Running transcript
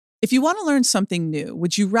If you want to learn something new,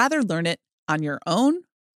 would you rather learn it on your own,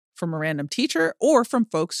 from a random teacher, or from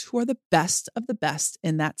folks who are the best of the best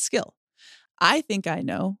in that skill? I think I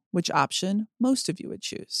know which option most of you would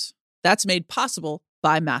choose. That's made possible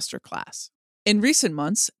by Masterclass. In recent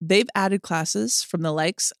months, they've added classes from the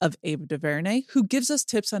likes of Ava DuVernay, who gives us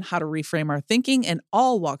tips on how to reframe our thinking in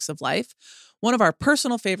all walks of life. One of our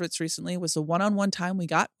personal favorites recently was the one-on-one time we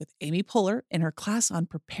got with Amy Poehler in her class on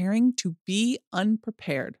preparing to be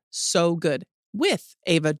unprepared. So good. With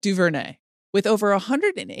Ava DuVernay. With over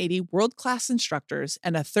 180 world-class instructors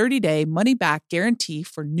and a 30-day money-back guarantee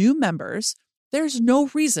for new members, there's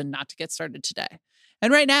no reason not to get started today.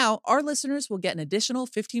 And right now, our listeners will get an additional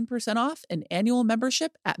 15% off an annual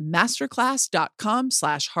membership at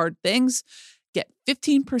masterclass.com/hardthings. Get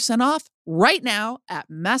 15% off right now at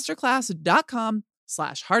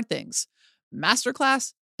masterclass.com/hardthings.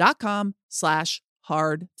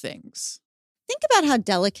 Masterclass.com/hardthings. Think about how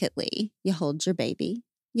delicately you hold your baby,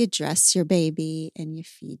 you dress your baby, and you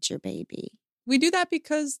feed your baby. We do that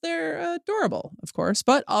because they're adorable, of course,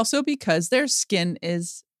 but also because their skin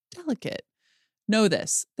is delicate. Know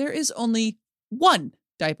this, there is only one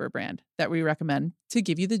diaper brand that we recommend to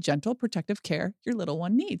give you the gentle protective care your little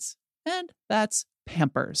one needs. And that's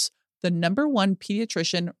Pampers, the #1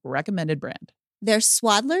 pediatrician recommended brand. Their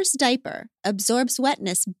Swaddler's diaper absorbs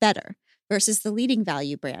wetness better versus the leading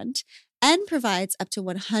value brand and provides up to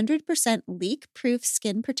 100% leak-proof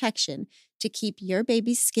skin protection to keep your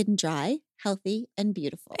baby's skin dry, healthy, and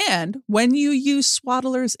beautiful. And when you use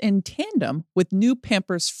Swaddlers in tandem with new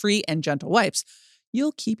Pampers Free and Gentle wipes,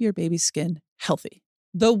 you'll keep your baby's skin healthy.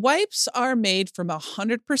 The wipes are made from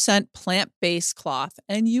 100% plant-based cloth,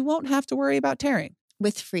 and you won't have to worry about tearing.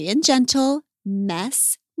 With Free and Gentle,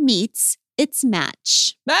 mess meets its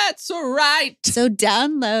match. That's right. So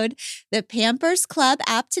download the Pampers Club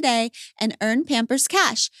app today and earn Pampers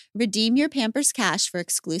Cash. Redeem your Pampers Cash for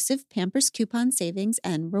exclusive Pampers coupon savings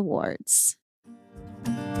and rewards.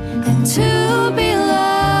 And to be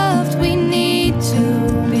loved, we need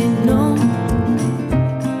to be known.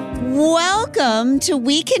 Welcome to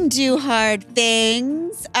We Can Do Hard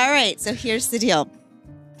Things. All right, so here's the deal.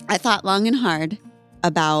 I thought long and hard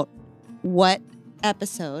about what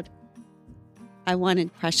episode I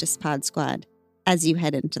wanted Precious Pod Squad as you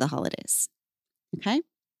head into the holidays. Okay?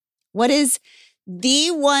 What is the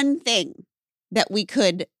one thing that we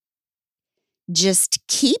could just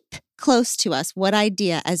keep close to us? What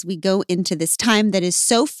idea as we go into this time that is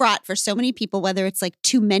so fraught for so many people, whether it's like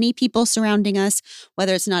too many people surrounding us,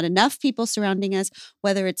 whether it's not enough people surrounding us,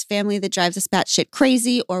 whether it's family that drives us batshit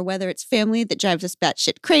crazy, or whether it's family that drives us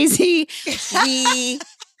batshit crazy.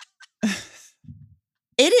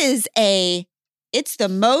 It's the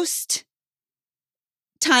most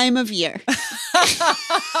time of year. Okay?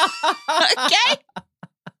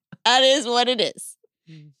 That is what it is.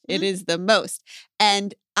 It is the most.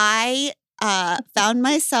 And I found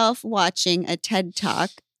myself watching a TED Talk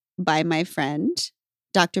by my friend,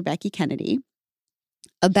 Dr. Becky Kennedy,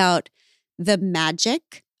 about the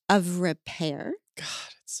magic of repair. God,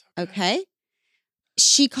 it's so good. Okay?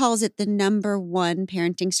 She calls it the #1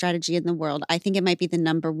 parenting strategy in the world. I think it might be the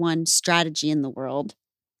 #1 strategy in the world.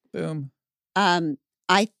 Boom.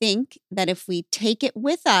 I think that if we take it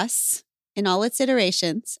with us in all its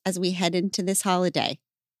iterations as we head into this holiday,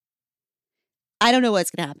 I don't know what's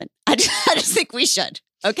going to happen. I just think we should.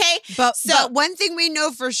 Okay? But one thing we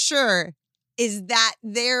know for sure is that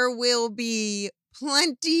there will be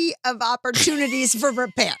plenty of opportunities for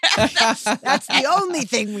repair. That's the only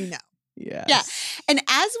thing we know. Yes. Yeah. And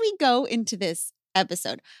as we go into this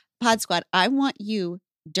episode, Pod Squad, I want you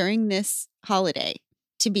during this holiday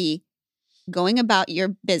to be going about your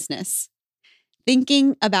business,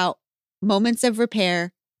 thinking about moments of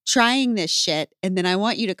repair, trying this shit, and then I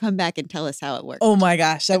want you to come back and tell us how it works. Oh my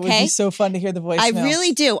gosh, that would be so fun to hear the voicemail. I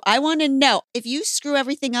really do. I want to know if you screw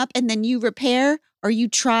everything up and then you repair or you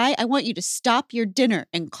try, I want you to stop your dinner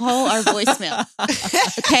and call our voicemail.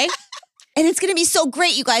 Okay? And it's going to be so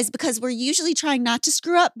great, you guys, because we're usually trying not to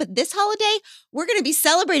screw up. But this holiday, we're going to be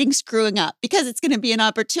celebrating screwing up because it's going to be an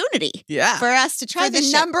opportunity for us to try the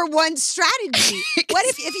 #1 strategy. What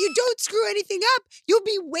if you don't screw anything up, you'll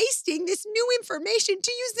be wasting this new information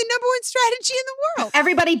to use the #1 strategy in the world.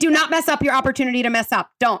 Everybody, do not mess up your opportunity to mess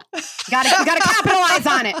up. Don't. You gotta capitalize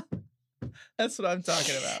on it. That's what I'm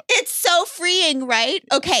talking about. It's so freeing, right?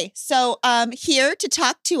 Okay, so here to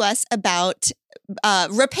talk to us about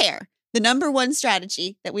repair. The number one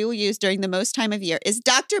strategy that we will use during the most time of year is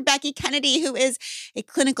Dr. Becky Kennedy, who is a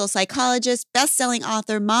clinical psychologist, best-selling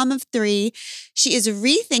author, mom of 3. She is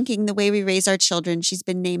rethinking the way we raise our children. She's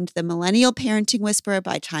been named the Millennial Parenting Whisperer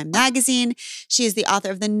by Time Magazine. She is the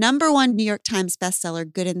author of the number 1 New York Times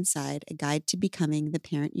bestseller, Good Inside, A Guide to Becoming the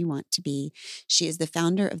Parent You Want to Be. She is the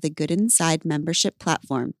founder of the Good Inside membership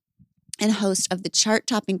platform and host of the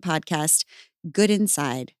chart-topping podcast, Good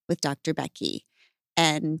Inside with Dr. Becky.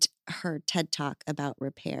 And her TED Talk about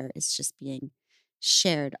repair is just being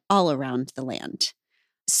shared all around the land.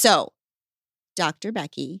 So, Dr.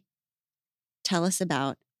 Becky, tell us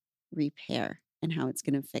about repair and how it's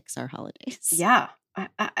going to fix our holidays. Yeah.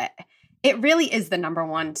 It really is the number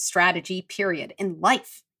one strategy, period, in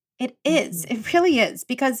life. It is. It really is.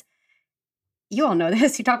 Because you all know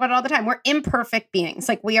this. You talk about it all the time. We're imperfect beings.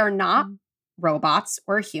 Like, we are not robots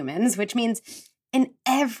or humans, which means in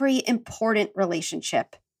every important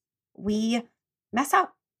relationship, we mess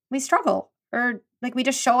up, we struggle, or like we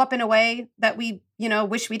just show up in a way that we,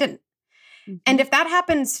 wish we didn't. And if that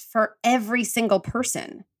happens for every single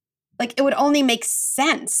person, like it would only make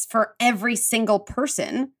sense for every single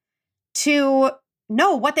person to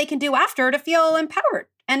know what they can do after to feel empowered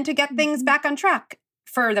and to get things back on track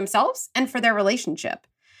for themselves and for their relationship.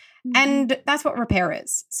 And that's what repair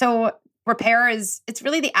is. So repair it's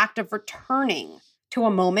really the act of returning to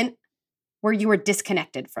a moment where you were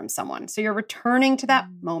disconnected from someone. So you're returning to that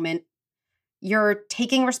moment. You're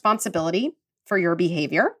taking responsibility for your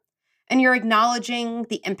behavior and you're acknowledging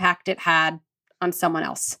the impact it had on someone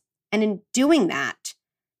else. And in doing that,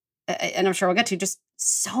 and I'm sure we'll get to, just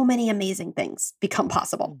so many amazing things become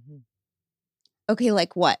possible. Okay,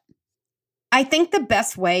 like what? I think the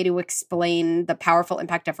best way to explain the powerful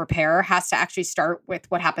impact of repair has to actually start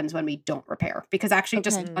with what happens when we don't repair, because actually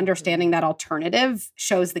just understanding that alternative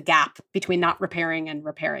shows the gap between not repairing, and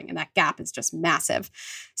that gap is just massive.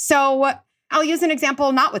 So I'll use an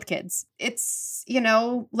example not with kids. It's,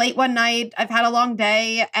 late one night, I've had a long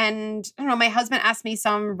day, and I don't know, my husband asked me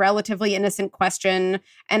some relatively innocent question,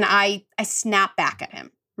 and I snap back at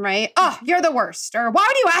him. Right? Oh, you're the worst. Or why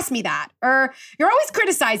would you ask me that? Or you're always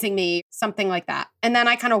criticizing me, something like that. And then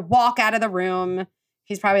I kind of walk out of the room.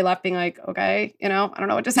 He's probably left being like, okay, I don't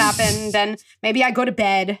know what just happened. And maybe I go to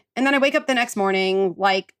bed and then I wake up the next morning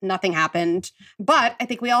like nothing happened. But I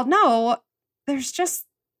think we all know there's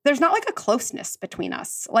not like a closeness between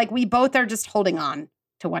us. Like we both are just holding on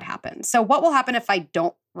to what happened. So what will happen if I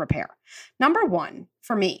don't repair? Number one,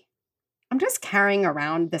 for me, I'm just carrying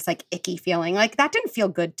around this like icky feeling. Like that didn't feel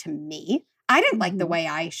good to me. I didn't like the way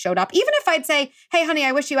I showed up. Even if I'd say, hey, honey,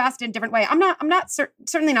 I wish you asked it a different way.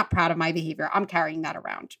 Certainly not proud of my behavior. I'm carrying that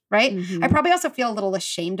around, right? I probably also feel a little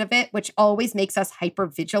ashamed of it, which always makes us hyper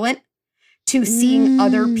vigilant to seeing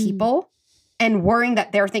other people and worrying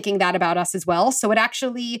that they're thinking that about us as well. So it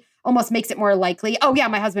actually almost makes it more likely, oh yeah,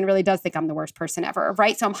 my husband really does think I'm the worst person ever,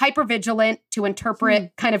 right? So I'm hypervigilant to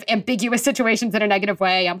interpret kind of ambiguous situations in a negative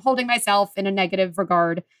way. I'm holding myself in a negative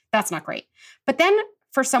regard. That's not great. But then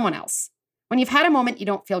for someone else, when you've had a moment you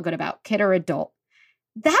don't feel good about, kid or adult,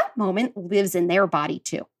 that moment lives in their body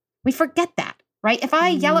too. We forget that, right? If I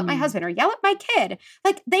yell at my husband or yell at my kid,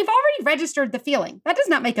 like they've already registered the feeling. That does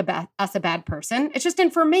not make us a bad person. It's just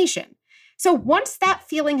information. So once that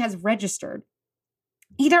feeling has registered,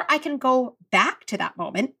 either I can go back to that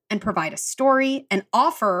moment and provide a story and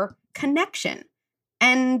offer connection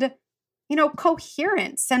and,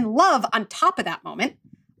 coherence and love on top of that moment,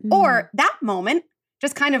 or that moment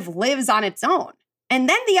just kind of lives on its own. And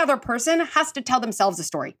then the other person has to tell themselves a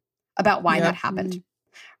story about why that happened,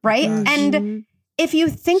 right? And if you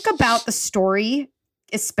think about the story,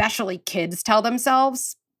 especially kids tell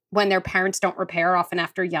themselves when their parents don't repair, often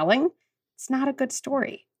after yelling, it's not a good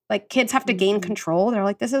story. Like kids have to gain control. They're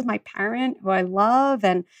like, this is my parent who I love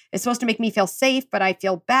and it's supposed to make me feel safe, but I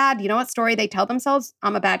feel bad. You know what story they tell themselves?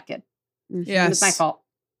 I'm a bad kid. Yes. It was my fault.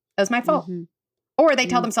 It was my fault. Or they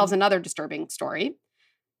tell themselves another disturbing story.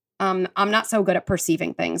 I'm not so good at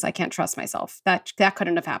perceiving things. I can't trust myself. That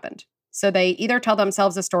couldn't have happened. So they either tell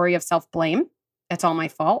themselves a story of self-blame, it's all my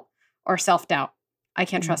fault, or self-doubt. I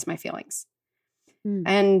can't trust my feelings.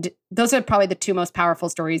 And those are probably the two most powerful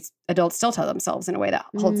stories adults still tell themselves in a way that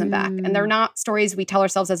holds them back. And they're not stories we tell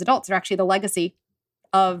ourselves as adults. They're actually the legacy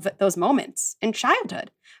of those moments in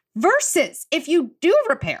childhood. Versus if you do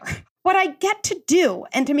repair, what I get to do,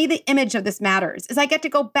 and to me the image of this matters, is I get to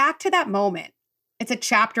go back to that moment. It's a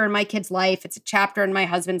chapter in my kid's life. It's a chapter in my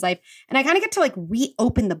husband's life. And I kind of get to like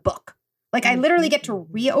reopen the book. Like I literally get to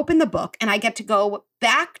reopen the book and I get to go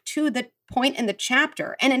back to the point in the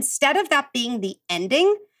chapter. And instead of that being the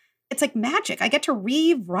ending, it's like magic. I get to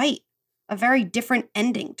rewrite a very different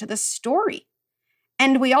ending to the story.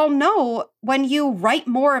 And we all know when you write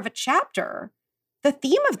more of a chapter, the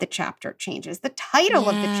theme of the chapter changes. The title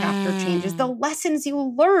of the chapter changes. The lessons you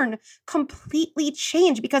learn completely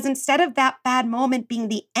change because instead of that bad moment being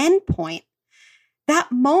the end point,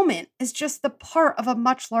 that moment is just the part of a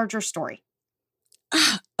much larger story.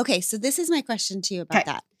 Okay, so this is my question to you about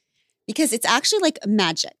that. Because it's actually like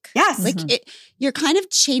magic. Yes. Like you're kind of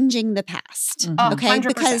changing the past. Okay. 100%.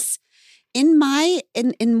 Because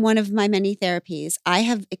in one of my many therapies, I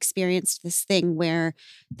have experienced this thing where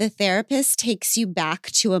the therapist takes you back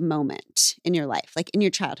to a moment in your life, like in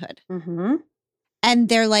your childhood. Mm-hmm. And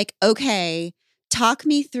they're like, okay, talk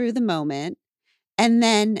me through the moment. And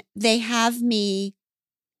then they have me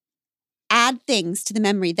add things to the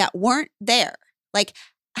memory that weren't there. Like,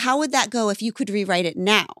 how would that go if you could rewrite it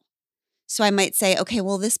now? So I might say, okay,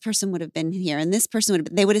 well, this person would have been here and this person would have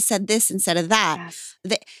been, they would have said this instead of that.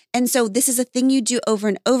 Yes. And so this is a thing you do over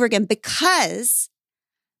and over again because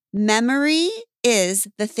memory is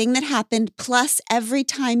the thing that happened plus every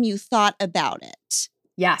time you thought about it.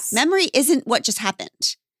 Yes. Memory isn't what just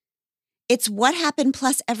happened. It's what happened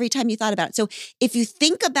plus every time you thought about it. So if you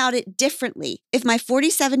think about it differently, if my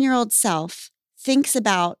 47-year-old self thinks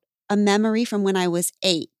about a memory from when I was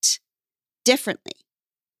 8 differently,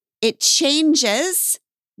 it changes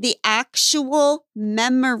the actual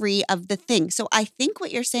memory of the thing. So I think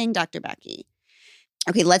what you're saying, Dr. Becky,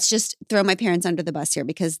 okay, let's just throw my parents under the bus here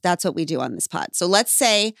because that's what we do on this pod. So let's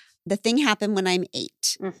say the thing happened when I'm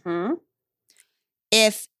 8. Mm-hmm.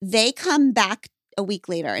 If they come back a week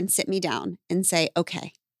later and sit me down and say,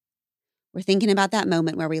 okay, we're thinking about that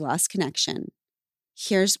moment where we lost connection.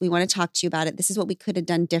 We want to talk to you about it. This is what we could have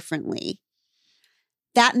done differently.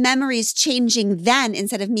 That memory is changing then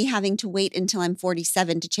instead of me having to wait until I'm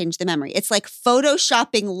 47 to change the memory. It's like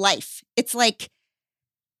photoshopping life. It's like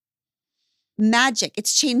magic.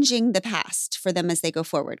 It's changing the past for them as they go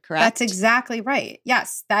forward, correct? That's exactly right.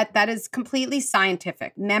 Yes, that is completely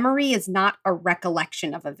scientific. Memory is not a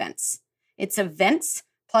recollection of events. It's events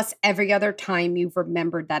plus every other time you've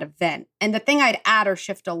remembered that event. And the thing I'd add or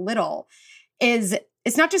shift a little is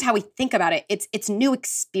it's not just how we think about it. It's new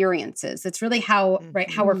experiences. It's really how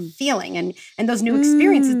we're feeling and those new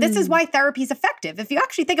experiences. This is why therapy is effective. If you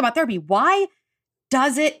actually think about therapy, why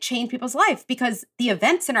does it change people's life? Because the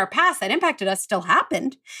events in our past that impacted us still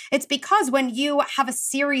happened. It's because when you have a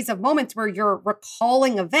series of moments where you're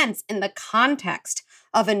recalling events in the context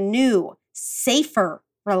of a new, safer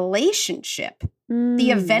relationship, the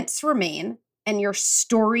events remain and your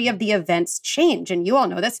story of the events change. And you all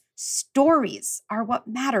know this. Stories are what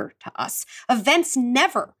matter to us. Events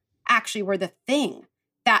never actually were the thing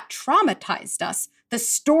that traumatized us. The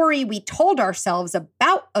story we told ourselves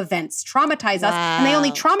about events traumatized us. And they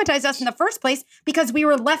only traumatized us in the first place because we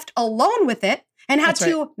were left alone with it and had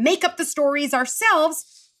to make up the stories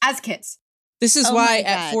ourselves as kids. This is why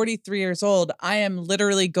at 43 years old, I am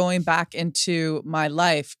literally going back into my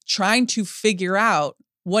life trying to figure out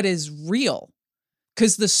what is real.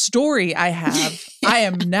 Because the story I have, I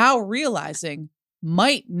am now realizing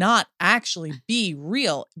might not actually be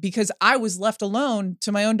real because I was left alone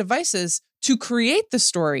to my own devices to create the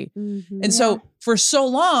story. And so for so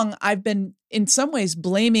long, I've been in some ways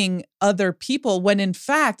blaming other people when in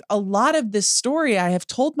fact, a lot of this story I have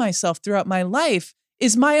told myself throughout my life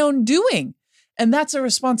is my own doing. And that's a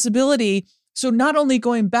responsibility. So not only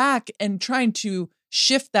going back and trying to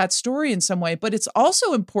shift that story in some way, but it's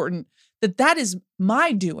also important that that is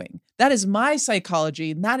my doing. That is my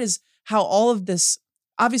psychology. And that is how all of this,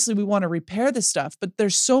 obviously we want to repair this stuff, but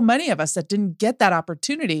there's so many of us that didn't get that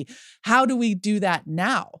opportunity. How do we do that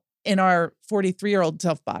now in our 43-year-old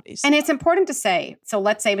self bodies? And it's important to say, so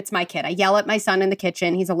let's say it's my kid. I yell at my son in the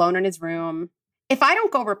kitchen. He's alone in his room. If I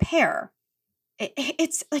don't go repair,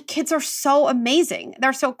 it's like kids are so amazing.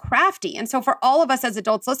 They're so crafty. And so for all of us as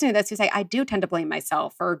adults listening to this who say, I do tend to blame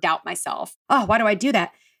myself or doubt myself. Oh, why do I do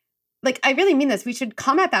that? Like, I really mean this. We should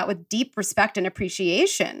come at that with deep respect and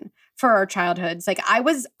appreciation for our childhoods. Like, I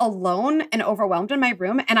was alone and overwhelmed in my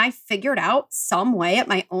room, and I figured out some way at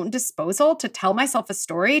my own disposal to tell myself a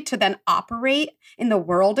story to then operate in the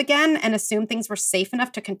world again and assume things were safe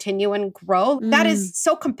enough to continue and grow. That is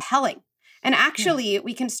so compelling. And actually,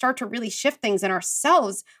 we can start to really shift things in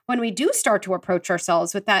ourselves when we do start to approach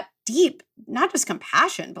ourselves with that deep, not just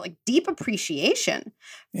compassion, but like deep appreciation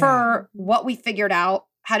for what we figured out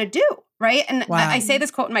how to do, right? And I say this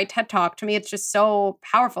quote in my TED Talk. To me, it's just so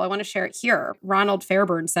powerful. I want to share it here. Ronald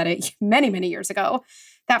Fairburn said it many, many years ago,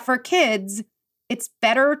 that for kids, it's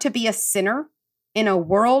better to be a sinner in a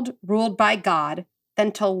world ruled by God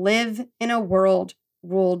than to live in a world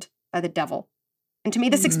ruled by the devil. And to me,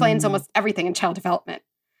 this explains almost everything in child development.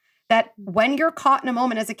 That when you're caught in a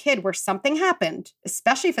moment as a kid where something happened,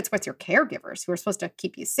 especially if it's with your caregivers who are supposed to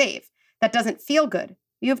keep you safe, that doesn't feel good,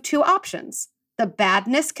 you have two options. The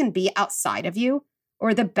badness can be outside of you,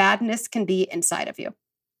 or the badness can be inside of you.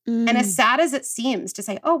 And as sad as it seems to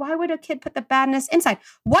say, oh, why would a kid put the badness inside?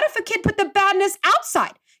 What if a kid put the badness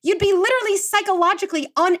outside? You'd be literally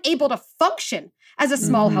psychologically unable to function as a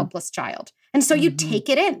small, helpless child. And so you take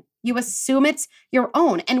it in. You assume it's your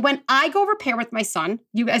own. And when I go repair with my son,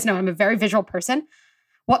 you guys know I'm a very visual person.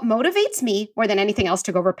 What motivates me more than anything else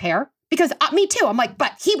to go repair, because me too, I'm like,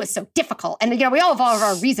 but he was so difficult. And, we all have all of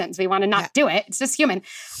our reasons we want to not do it. It's just human.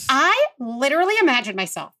 I literally imagine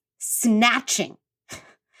myself snatching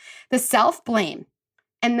the self-blame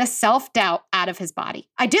and the self-doubt out of his body.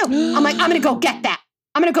 I do. I'm like, I'm going to go get that.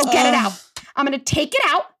 I'm going to go get it out. I'm going to take it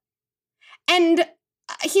out. And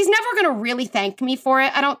he's never going to really thank me for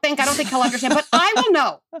it. I don't think he'll understand, but I will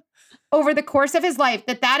know over the course of his life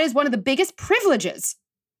that is one of the biggest privileges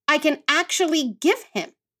I can actually give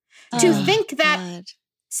him. To think that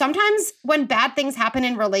sometimes when bad things happen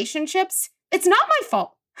in relationships, it's not my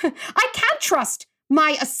fault. I can't trust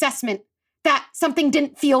my assessment that something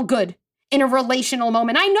didn't feel good in a relational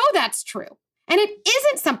moment. I know that's true. And it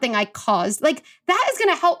isn't something I caused. Like, that is going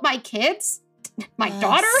to help my kids, my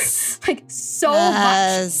daughter, like, so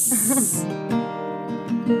much.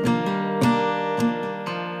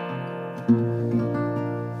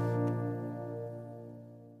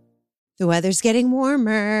 The weather's getting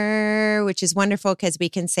warmer, which is wonderful because we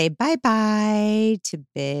can say bye-bye to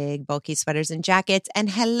big, bulky sweaters and jackets and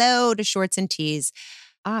hello to shorts and tees.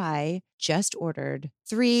 I just ordered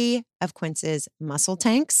 3 of Quince's muscle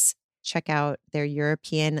tanks. Check out their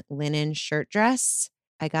European linen shirt dress.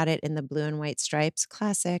 I got it in the blue and white stripes,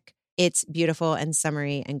 classic. It's beautiful and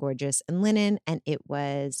summery and gorgeous and linen, and it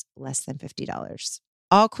was less than $50.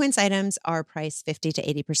 All Quince items are priced 50 to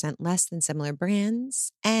 80% less than similar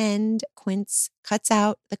brands, and Quince cuts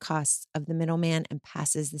out the costs of the middleman and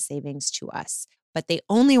passes the savings to us. But they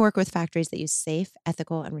only work with factories that use safe,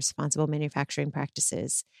 ethical, and responsible manufacturing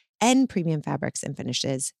practices and premium fabrics and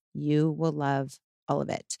finishes. You will love all of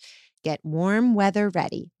it. Get warm weather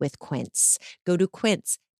ready with Quince. Go to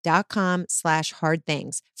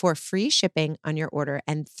quince.com/hardthings for free shipping on your order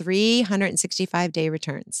and 365-day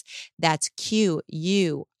returns. That's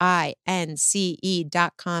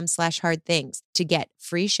QUINCE.com/hardthings to get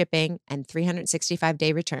free shipping and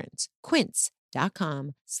 365-day returns.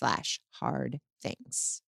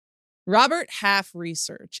 Quince.com/hardthings. Robert Half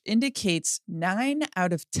research indicates 9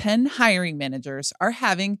 out of 10 hiring managers are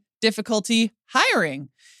having difficulty hiring.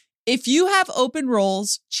 If you have open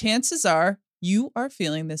roles, chances are you are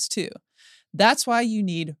feeling this too. That's why you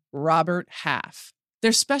need Robert Half.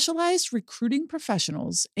 Their specialized recruiting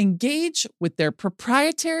professionals engage with their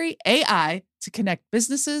proprietary AI to connect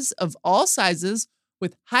businesses of all sizes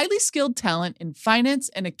with highly skilled talent in finance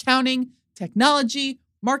and accounting, technology,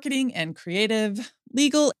 marketing and creative,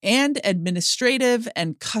 legal and administrative,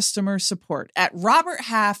 and customer support. At Robert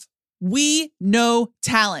Half, we know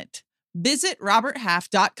talent. Visit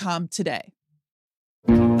roberthalf.com today.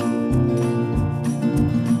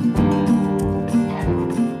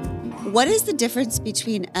 What is the difference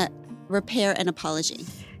between a repair and apology?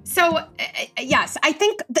 So, yes, I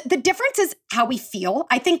think the difference is how we feel.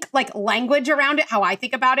 I think like language around it, how I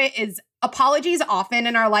think about it is apologies often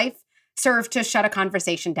in our life serve to shut a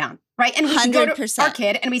conversation down, right? And we can go to our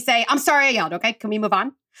kid and we say, I'm sorry I yelled, okay? Can we move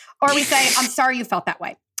on? Or we say, I'm sorry you felt that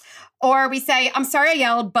way. Or we say, I'm sorry I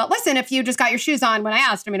yelled, but listen, if you just got your shoes on when I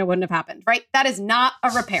asked, it wouldn't have happened, right? That is not a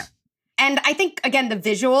repair. And I think, again, the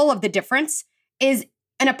visual of the difference is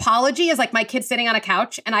an apology is like my kid sitting on a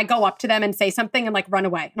couch and I go up to them and say something and like run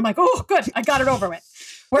away. And I'm like, oh, good, I got it over with.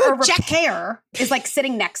 Where a repair is like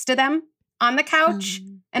sitting next to them on the couch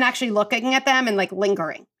and actually looking at them and like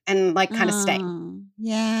lingering and like kind of staying.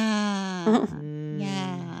 Yeah.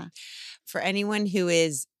 Yeah. For anyone who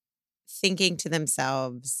is thinking to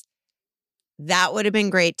themselves, that would have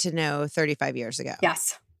been great to know 35 years ago.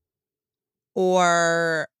 Yes.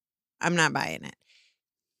 Or I'm not buying it.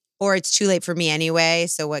 Or it's too late for me anyway,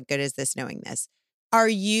 so what good is this knowing this? Are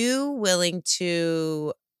you willing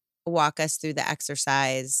to walk us through the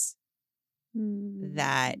exercise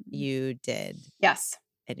that you did? Yes.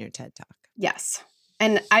 In your TED Talk? Yes.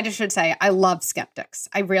 And I just should say, I love skeptics.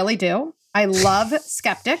 I really do. I love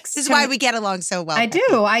skeptics. This is why we get along so well. I do.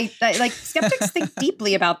 I like skeptics think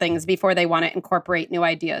deeply about things before they want to incorporate new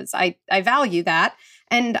ideas. I value that.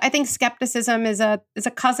 And I think skepticism is a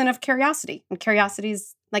cousin of curiosity. And curiosity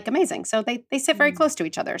is like amazing. So they sit very close to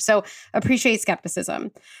each other. So appreciate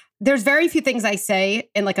skepticism. there's very few things I say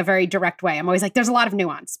in like a very direct way. I'm always like, there's a lot of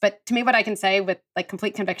nuance. But to me, what I can say with like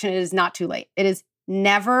complete conviction, it is not too late. It is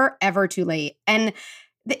never, ever too late. And,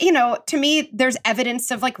 to me, there's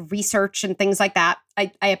evidence of like research and things like that.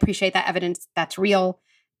 I appreciate that evidence. That's real.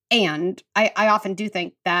 And I often do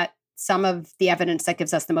think that some of the evidence that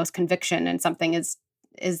gives us the most conviction in something is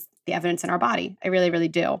the evidence in our body. I really, really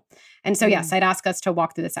do. And so, yes, I'd ask us to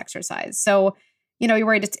walk through this exercise. So, you're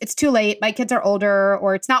worried it's too late. My kids are older,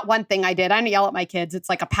 or it's not one thing I did. I don't yell at my kids. It's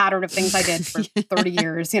like a pattern of things I did for 30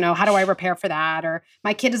 years. How do I repair for that? Or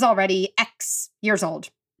my kid is already X years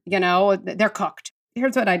old. They're cooked.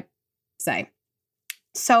 Here's what I'd say.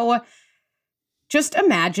 So just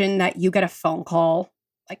imagine that you get a phone call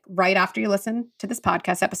like right after you listen to this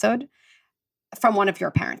podcast episode from one of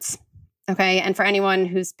your parents. Okay. And for anyone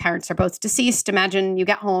whose parents are both deceased, imagine you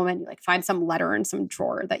get home and you like find some letter in some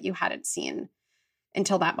drawer that you hadn't seen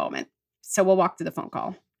until that moment. So we'll walk through the phone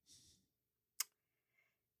call.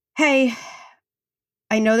 Hey,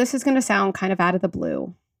 I know this is going to sound kind of out of the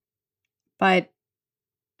blue, but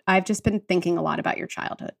I've just been thinking a lot about your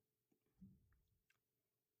childhood.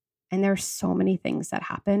 And there's so many things that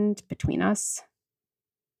happened between us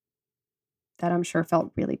that I'm sure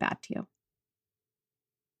felt really bad to you.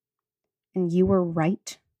 And you were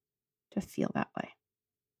right to feel that way.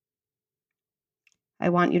 I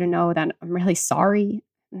want you to know that I'm really sorry.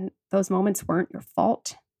 Those moments weren't your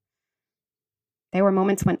fault. They were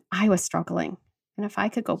moments when I was struggling. And if I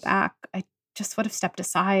could go back, I just would have stepped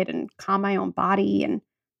aside and calmed my own body and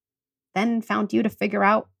then found you to figure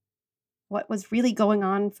out what was really going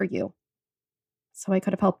on for you. So I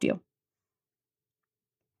could have helped you.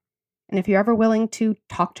 And if you're ever willing to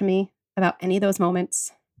talk to me about any of those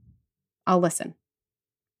moments, I'll listen.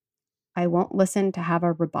 I won't listen to have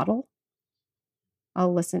a rebuttal.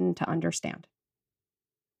 I'll listen to understand.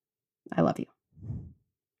 I love you.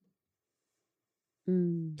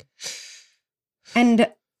 And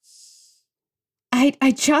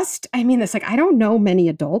I mean this, like, I don't know many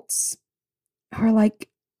adults who are like,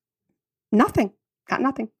 nothing, got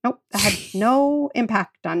nothing. Nope, that had no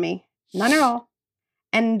impact on me. None at all.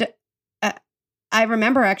 And I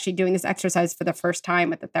remember actually doing this exercise for the first time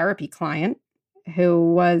with a therapy client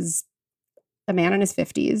who was a man in his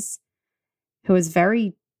 50s, who was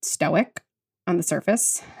very stoic on the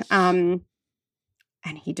surface. And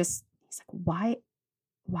he's like,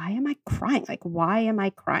 why am I crying? Like, why am I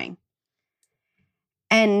crying?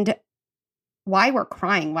 And why we're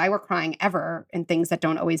crying ever in things that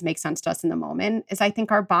don't always make sense to us in the moment is I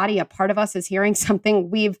think our body, a part of us is hearing something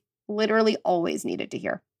we've literally always needed to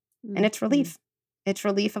hear. And it's relief. It's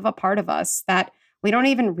relief of a part of us that we don't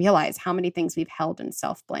even realize how many things we've held in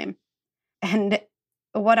self-blame. And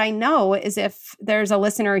what I know is if there's a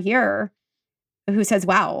listener here who says,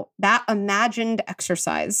 wow, that imagined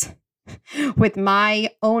exercise with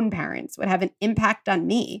my own parents would have an impact on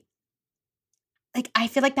me. Like, I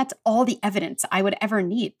feel like that's all the evidence I would ever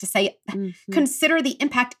need to say, consider the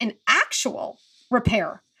impact an actual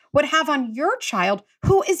repair would have on your child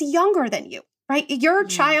who is younger than you, right? Your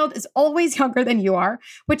child is always younger than you are,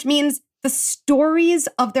 which means the stories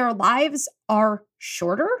of their lives are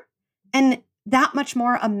shorter and that much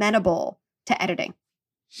more amenable to editing.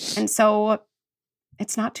 And so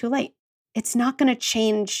it's not too late. It's not going to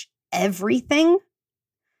change everything,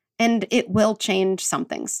 and it will change some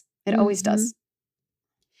things. It always does.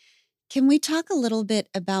 Can we talk a little bit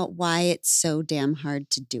about why it's so damn hard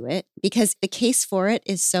to do it? Because the case for it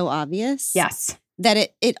is so obvious. Yes.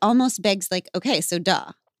 That it almost begs like, okay, so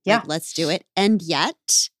duh. Yeah. Like, let's do it. And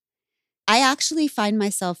yet, I actually find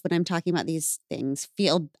myself when I'm talking about these things,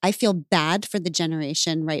 I feel bad for the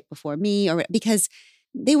generation right before me, or because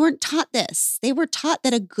they weren't taught this. They were taught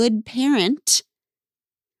that a good parent,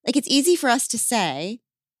 like, it's easy for us to say,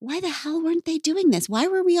 why the hell weren't they doing this? Why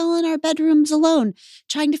were we all in our bedrooms alone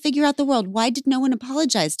trying to figure out the world? Why did no one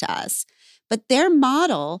apologize to us? But their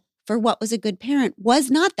model for what was a good parent was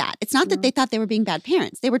not that. It's not that they thought they were being bad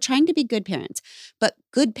parents. They were trying to be good parents. But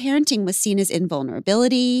good parenting was seen as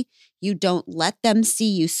invulnerability. You don't let them see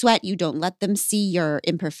you sweat. You don't let them see your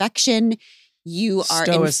imperfection. You are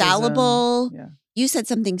infallible. Yeah. You said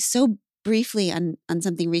something so briefly on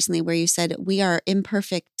something recently where you said we are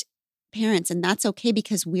imperfect parents, and that's okay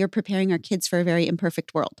because we're preparing our kids for a very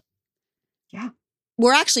imperfect world. Yeah.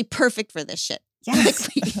 We're actually perfect for this shit. Yes.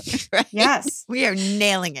 Right? Yes. We are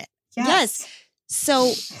nailing it. Yes.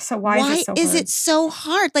 So why is it so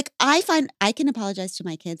hard? Like, I find I can apologize to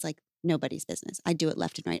my kids like nobody's business. I do it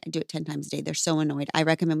left and right. I do it 10 times a day. They're so annoyed. I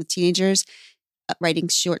recommend with teenagers writing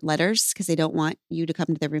short letters because they don't want you to come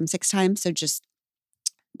to their room 6 times.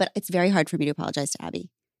 But it's very hard for me to apologize to Abby.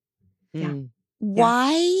 Yeah.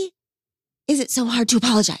 Why is it so hard to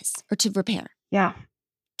apologize or to repair? Yeah.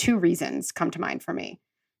 2 reasons come to mind for me.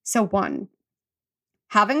 So 1,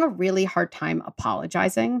 having a really hard time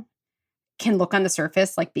apologizing can look on the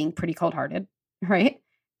surface like being pretty cold-hearted, right?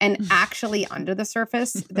 And actually under the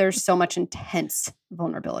surface, there's so much intense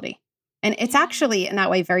vulnerability. And it's actually in that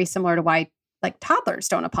way very similar to why like toddlers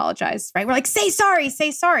don't apologize, right? We're like, say sorry, say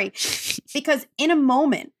sorry. Because in a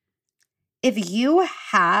moment, if you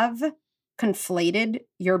have conflated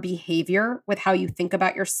your behavior with how you think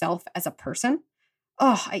about yourself as a person,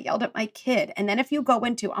 oh, I yelled at my kid. And then if you go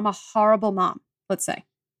into, I'm a horrible mom, let's say,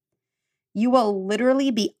 you will literally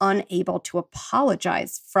be unable to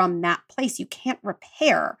apologize from that place. You can't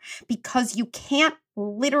repair because you can't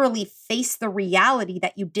literally face the reality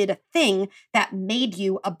that you did a thing that made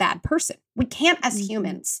you a bad person. We can't, as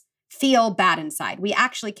humans, feel bad inside. We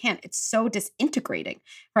actually can't. It's so disintegrating,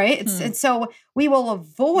 right? And so we will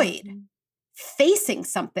avoid facing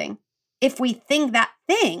something if we think that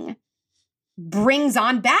thing brings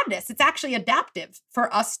on badness. It's actually adaptive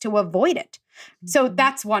for us to avoid it. So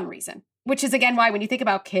that's one reason. Which is, again, why when you think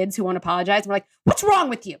about kids who won't apologize, we're like, what's wrong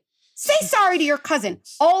with you? Say sorry to your cousin.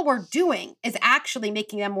 All we're doing is actually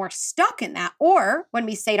making them more stuck in that. Or when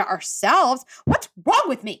we say to ourselves, what's wrong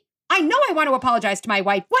with me? I know I want to apologize to my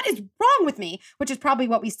wife. What is wrong with me? Which is probably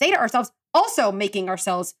what we say to ourselves, also making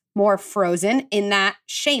ourselves more frozen in that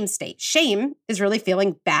shame state. Shame is really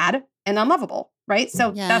feeling bad and unlovable, right?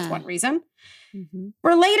 So that's one reason.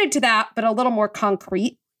 Related to that, but a little more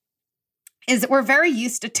concrete, is that we're very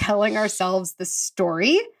used to telling ourselves the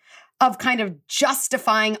story of kind of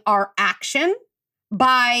justifying our action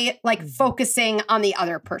by like focusing on the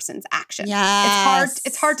other person's action.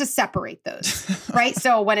 It's hard to separate those, right?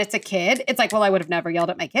 So when it's a kid, it's like, well, I would have never yelled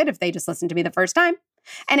at my kid if they just listened to me the first time.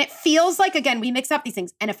 And it feels like, again, we mix up these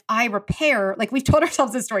things. And if I repair, like we've told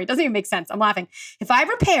ourselves this story, it doesn't even make sense. I'm laughing. If I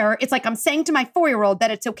repair, it's like I'm saying to my 4-year-old that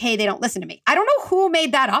it's okay, they don't listen to me. I don't know who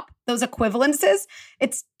made that up, those equivalences.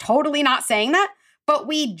 It's totally not saying that. But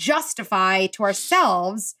we justify to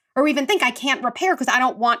ourselves, or even think I can't repair because I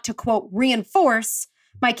don't want to, quote, reinforce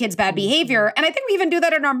my kid's bad behavior. And I think we even do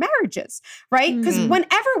that in our marriages, right? Because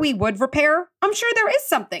whenever we would repair, I'm sure there is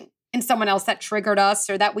something in someone else that triggered us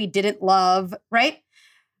or that we didn't love, right?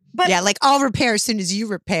 But yeah, like I'll repair as soon as you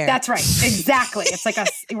repair. That's right. Exactly. It's like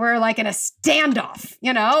we're like in a standoff,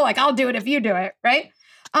 you know, like I'll do it if you do it, right?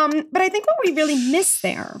 But I think what we really miss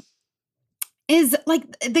there is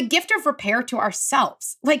like the gift of repair to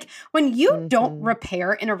ourselves. Like when you don't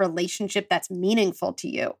repair in a relationship that's meaningful to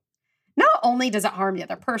you, not only does it harm the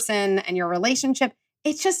other person and your relationship,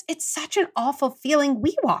 it's such an awful feeling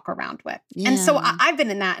we walk around with. Yeah. And so I've been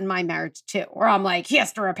in that in my marriage too, where I'm like, he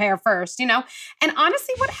has to repair first, you know? And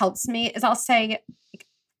honestly, what helps me is I'll say,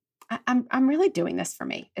 I'm really doing this for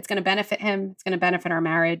me. It's going to benefit him. It's going to benefit our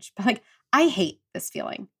marriage. But like, I hate this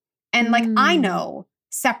feeling. And like, I know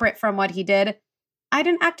separate from what he did, I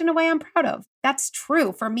didn't act in a way I'm proud of. That's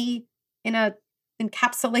true for me in a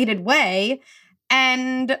encapsulated way.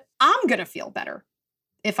 And I'm going to feel better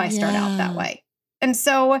if I start out that way. And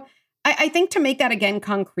so I think to make that again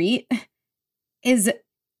concrete is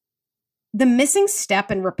the missing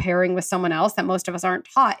step in repairing with someone else that most of us aren't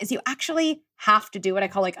taught is you actually have to do what I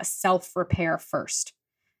call like a self-repair first.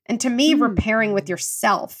 And to me, repairing with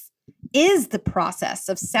yourself is the process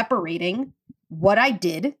of separating what I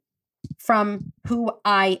did from who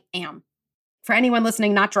I am. For anyone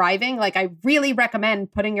listening, not driving, like I really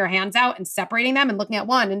recommend putting your hands out and separating them and looking at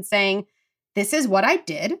one and saying, this is what I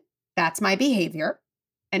did. That's my behavior.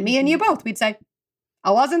 And me and you both, we'd say,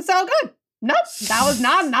 I wasn't so good. Nope, that was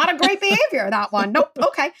not a great behavior, that one. Nope,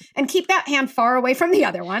 okay. And keep that hand far away from the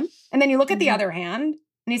other one. And then you look at the other hand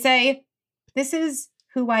and you say, this is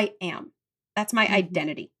who I am. That's my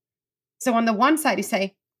identity. So on the one side, you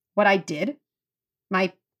say, what I did,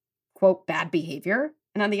 my, quote, bad behavior.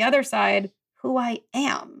 And on the other side, who I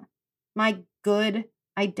am, my good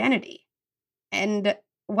identity. And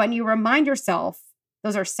when you remind yourself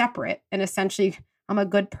those are separate and essentially I'm a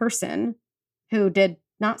good person who did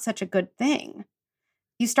not such a good thing,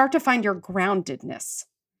 you start to find your groundedness,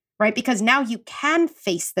 right? Because now you can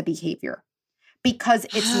face the behavior because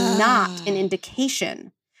it's not an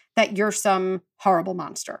indication that you're some horrible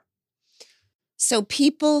monster. So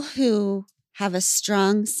people who have a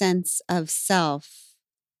strong sense of self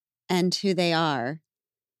and who they are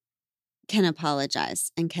can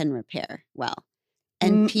apologize and can repair well.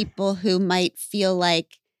 And people who might feel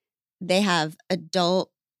like they have adult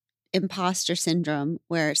imposter syndrome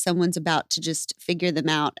where someone's about to just figure them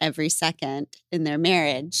out every second in their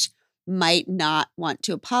marriage might not want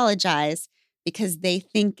to apologize because they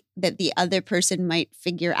think that the other person might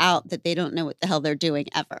figure out that they don't know what the hell they're doing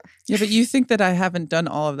ever. Yeah, but you think that I haven't done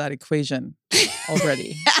all of that equation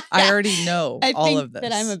already. I already know all of this.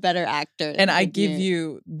 That I'm a better actor. And I give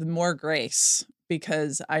you the more grace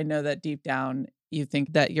because I know that deep down you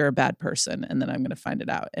think that you're a bad person and then I'm going to find it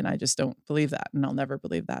out. And I just don't believe that. And I'll never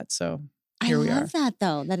believe that. So here we are. I love that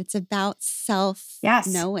though, that it's about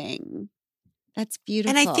self-knowing. That's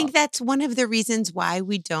beautiful. And I think that's one of the reasons why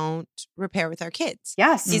we don't repair with our kids.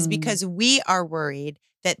 Yes. Is because we are worried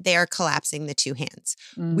that they're collapsing the two hands.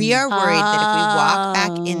 We are worried that if we walk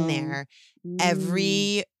back in there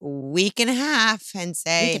every week and a half and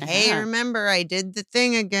say, hey, remember, I did the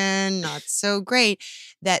thing again, not so great,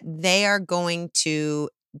 that they are going to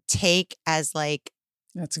take as like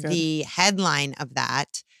the headline of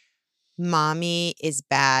that, mommy is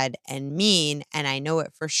bad and mean. And I know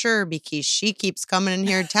it for sure because she keeps coming in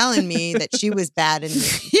here telling me that she was bad and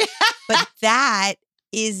mean. Yeah. But that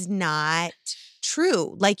is not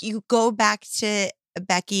true. Like you go back to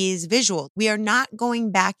Becky's visual. We are not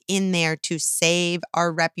going back in there to save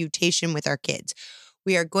our reputation with our kids.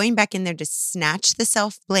 We are going back in there to snatch the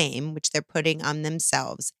self-blame, which they're putting on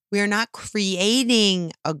themselves. We are not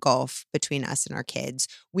creating a gulf between us and our kids.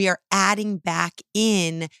 We are adding back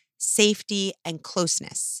in safety and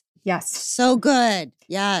closeness. Yes. So good.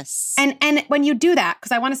 Yes. And when you do that,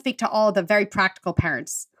 because I want to speak to all the very practical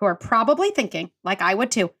parents who are probably thinking, like I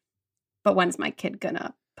would too, but when's my kid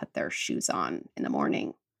gonna put their shoes on in the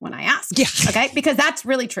morning when I ask? Yeah. Okay. Because that's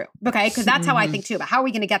really true. Okay. Because that's how I think too. But how are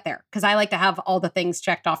we going to get there? Because I like to have all the things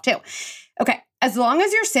checked off too. Okay. As long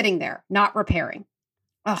as you're sitting there, not repairing.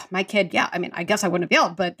 Oh, my kid. Yeah. I mean, I guess I wouldn't have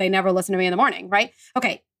yelled, but they never listen to me in the morning. Right.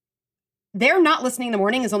 Okay. They're not listening in the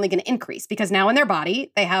morning is only going to increase because now in their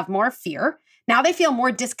body, they have more fear. Now they feel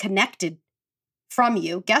more disconnected from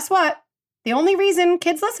you. Guess what? The only reason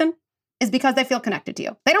kids listen is because they feel connected to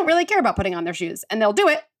you. They don't really care about putting on their shoes and they'll do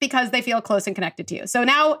it because they feel close and connected to you. So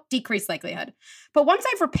now decreased likelihood. But once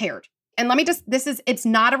I've repaired, and let me just, it's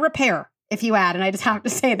not a repair if you add, and I just have to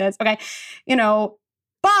say this, okay?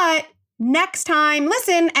 But next time,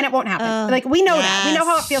 listen, and it won't happen. Like we know that. We know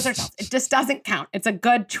how it feels ourselves. It just doesn't count. It's a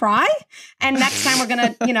good try. And next time we're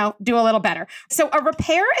going to, do a little better. So a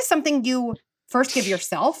repair is something you first give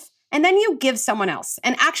yourself and then you give someone else.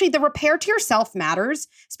 And actually the repair to yourself matters,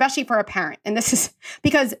 especially for a parent. And this is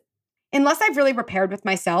because unless I've really repaired with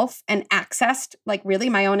myself and accessed like really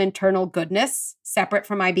my own internal goodness separate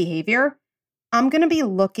from my behavior, I'm going to be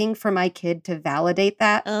looking for my kid to validate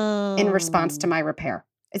that in response to my repair.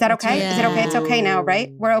 Is that okay? Yeah. Is it okay? It's okay now,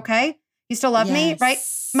 right? We're okay? You still love me, right?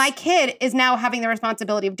 My kid is now having the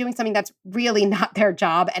responsibility of doing something that's really not their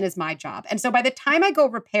job and is my job. And so by the time I go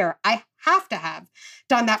repair, I have to have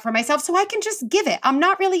done that for myself so I can just give it. I'm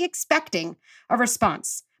not really expecting a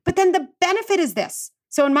response. But then the benefit is this.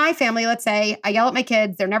 So in my family, let's say I yell at my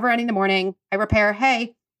kids, they're never ending the morning. I repair,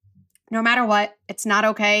 hey, no matter what, it's not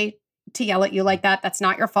okay to yell at you like that. That's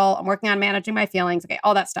not your fault. I'm working on managing my feelings. Okay,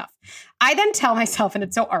 all that stuff. I then tell myself, and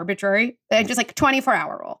it's so arbitrary, just like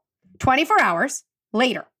 24-hour rule. 24 hours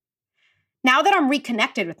later, now that I'm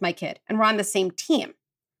reconnected with my kid and we're on the same team,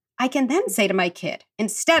 I can then say to my kid,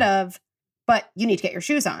 instead of, but you need to get your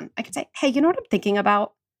shoes on, I can say, hey, you know what I'm thinking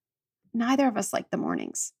about? Neither of us like the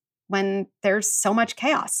mornings when there's so much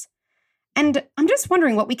chaos. And I'm just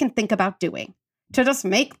wondering what we can think about doing to just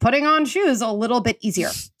make putting on shoes a little bit easier.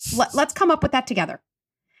 Let's come up with that together.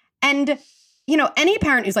 And, any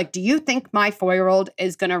parent who's like, do you think my 4-year-old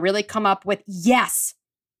is going to really come up with yes?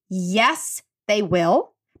 Yes, they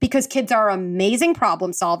will, because kids are amazing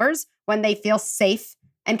problem solvers when they feel safe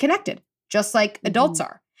and connected, just like adults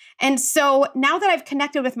are. And so now that I've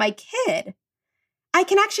connected with my kid, I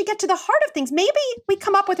can actually get to the heart of things. Maybe we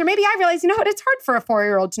come up with, or maybe I realize, it's hard for a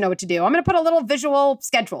 4-year-old to know what to do. I'm going to put a little visual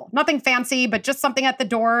schedule, nothing fancy, but just something at the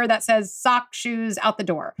door that says sock, shoes out the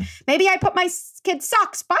door. Maybe I put my kid's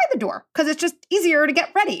socks by the door because it's just easier to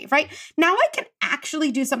get ready, right? Now I can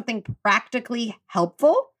actually do something practically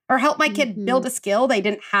helpful or help my kid build a skill they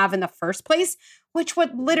didn't have in the first place, which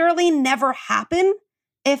would literally never happen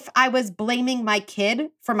if I was blaming my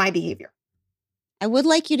kid for my behavior. I would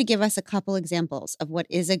like you to give us a couple examples of what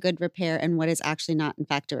is a good repair and what is actually not, in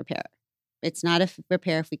fact, a repair. It's not a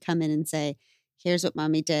repair if we come in and say, here's what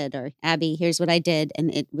mommy did, or Abby, here's what I did,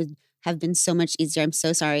 and it would have been so much easier. I'm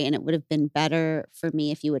so sorry. And it would have been better for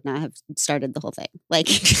me if you would not have started the whole thing. Like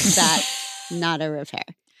that, not a repair.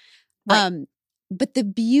 Right. But the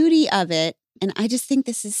beauty of it, and I just think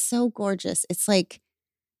this is so gorgeous. It's like,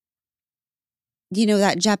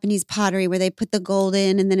 that Japanese pottery where they put the gold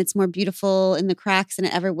in and then it's more beautiful in the cracks than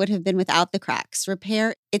it ever would have been without the cracks.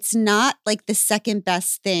 Repair, it's not like the second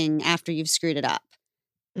best thing after you've screwed it up.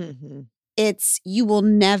 Mm-hmm. You will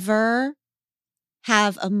never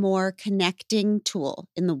have a more connecting tool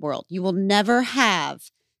in the world. You will never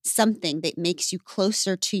have something that makes you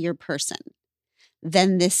closer to your person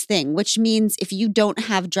than this thing, which means if you don't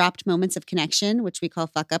have dropped moments of connection, which we call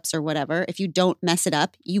fuck ups or whatever, if you don't mess it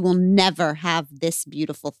up, you will never have this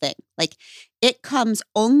beautiful thing. Like, it comes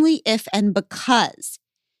only if and because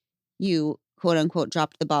you quote unquote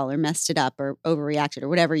dropped the ball or messed it up or overreacted or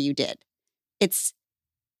whatever you did. It's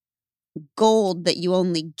gold that you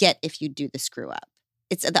only get if you do the screw up.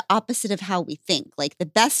 It's the opposite of how we think. Like, the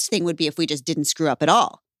best thing would be if we just didn't screw up at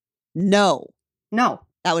all. No.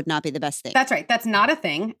 That would not be the best thing. That's right. That's not a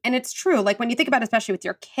thing. And it's true. Like, when you think about it, especially with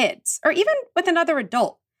your kids or even with another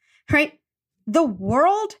adult, right? The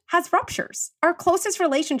world has ruptures. Our closest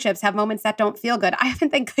relationships have moments that don't feel good. I often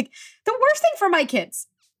think, like, the worst thing for my kids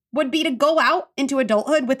would be to go out into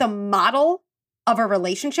adulthood with a model of a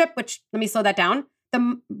relationship, which, let me slow that down.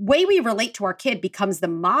 The way we relate to our kid becomes the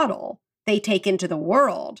model they take into the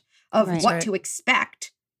world of what to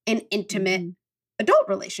expect in intimate adult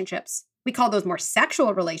relationships. We call those more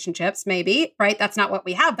sexual relationships, maybe, right? That's not what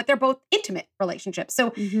we have, but they're both intimate relationships.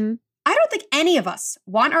 So I don't think any of us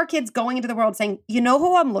want our kids going into the world saying, you know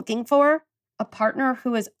who I'm looking for? A partner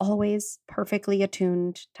who is always perfectly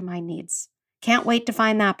attuned to my needs. Can't wait to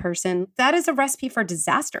find that person. That is a recipe for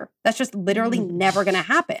disaster. That's just literally never going to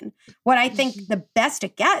happen. What I think the best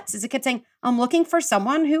it gets is a kid saying, I'm looking for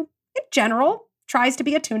someone who, in general, tries to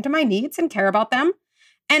be attuned to my needs and care about them.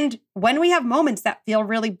 And when we have moments that feel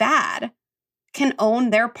really bad, can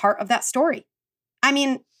own their part of that story. I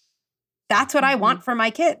mean, that's what I want for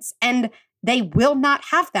my kids. And they will not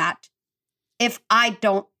have that if I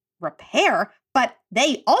don't repair, but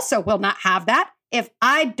they also will not have that if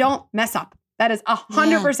I don't mess up. That is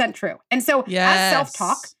 100% true. And so as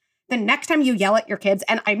self-talk, the next time you yell at your kids,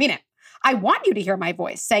 and I mean it, I want you to hear my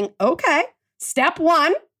voice saying, okay, step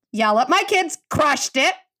one, yell at my kids, crushed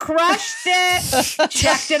it,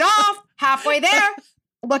 checked it off, halfway there.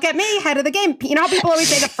 Look at me, head of the game. You know how people always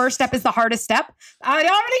say the first step is the hardest step? I already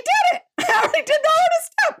did it. I already did the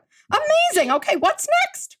hardest step. Amazing. Okay, what's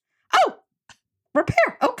next? Oh,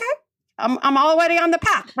 repair. Okay. I'm already on the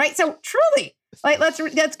path, right? So truly, like, let's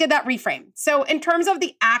get that reframe. So in terms of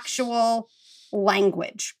the actual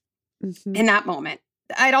language in that moment,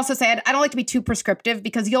 I'd also say I don't like to be too prescriptive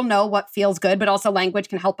because you'll know what feels good, but also language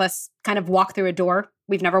can help us kind of walk through a door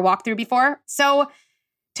we've never walked through before. So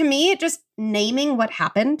to me, just naming what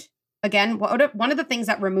happened, again, one of the things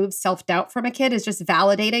that removes self-doubt from a kid is just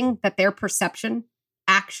validating that their perception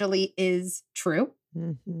actually is true.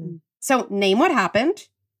 So name what happened,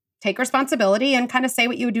 take responsibility, and kind of say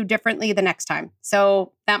what you would do differently the next time.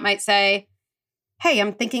 So that might say, hey,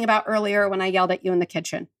 I'm thinking about earlier when I yelled at you in the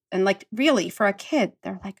kitchen. And like, really, for a kid,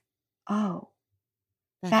 they're like, oh,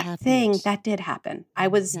 that thing, that did happen. I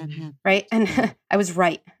was, right? And I was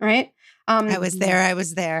right? I was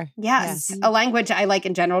there. Yes. A language I like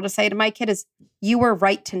in general to say to my kid is, you were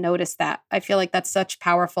right to notice that. I feel like that's such a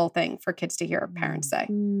powerful thing for kids to hear parents say.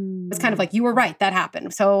 It's kind of like, you were right, that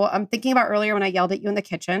happened. So I'm thinking about earlier when I yelled at you in the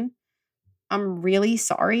kitchen. I'm really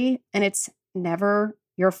sorry. And it's never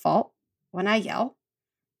your fault when I yell.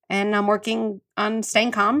 And I'm working on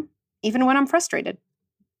staying calm, even when I'm frustrated.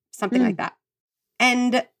 Something like that.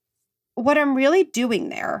 And what I'm really doing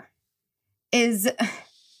there is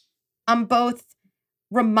I'm both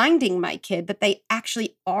reminding my kid that they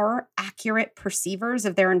actually are accurate perceivers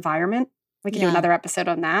of their environment. We can do another episode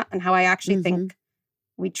on that and how I actually think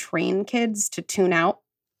we train kids to tune out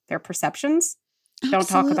their perceptions. Don't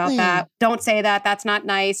talk about that. Don't say that. That's not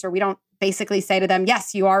nice. Or we don't basically say to them,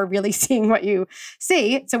 yes, you are really seeing what you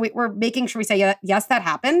see. So we're making sure we say, yes, that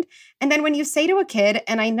happened. And then when you say to a kid,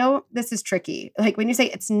 and I know this is tricky, like when you say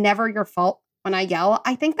it's never your fault when I yell,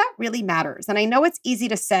 I think that really matters. And I know it's easy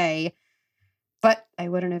to say, but I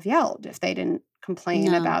wouldn't have yelled if they didn't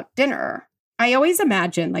complain about dinner. I always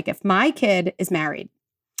imagine, like, if my kid is married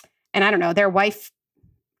and I don't know, their wife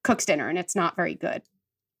cooks dinner and it's not very good.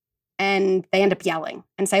 And they end up yelling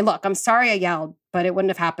and say, look, I'm sorry I yelled, but it wouldn't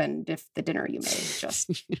have happened if the dinner you made just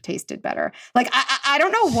tasted better. Like, I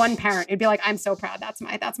don't know one parent who'd be like, I'm so proud. That's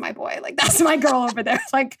my boy. Like, that's my girl over there,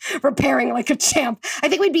 like repairing like a champ. I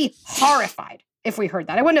think we'd be horrified if we heard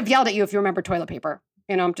that. I wouldn't have yelled at you if you remember toilet paper.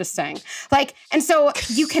 You know, I'm just saying. Like, and so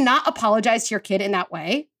you cannot apologize to your kid in that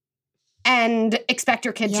way and expect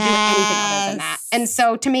your kid to do anything other than that. And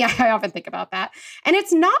so to me, I often think about that. And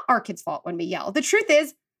it's not our kid's fault when we yell. The truth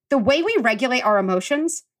is, the way we regulate our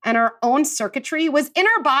emotions and our own circuitry was in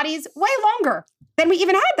our bodies way longer than we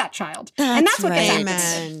even had that child. And that's what this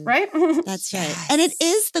activated, right? That's right. And it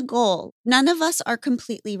is the goal. None of us are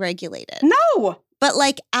completely regulated. No. But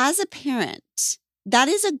like as a parent, that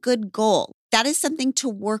is a good goal. That is something to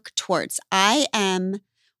work towards. I am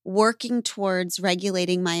working towards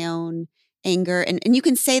regulating my own anger. And you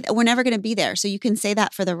can say that we're never going to be there. So you can say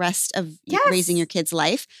that for the rest of raising your kid's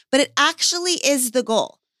life. But it actually is the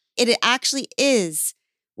goal. It actually is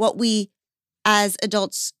what we as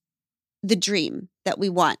adults, the dream that we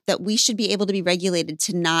want, that we should be able to be regulated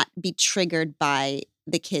to not be triggered by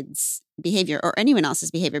the kid's behavior or anyone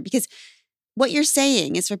else's behavior. Because what you're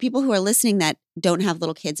saying is for people who are listening that don't have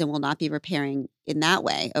little kids and will not be repairing in that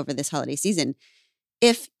way over this holiday season,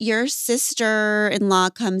 if your sister-in-law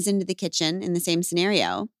comes into the kitchen in the same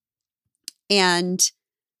scenario and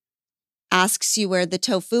asks you where the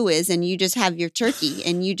tofu is and you just have your turkey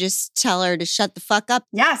and you just tell her to shut the fuck up.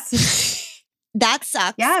 Yes. That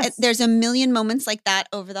sucks. Yes. There's a million moments like that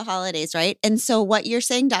over the holidays, right? And so what you're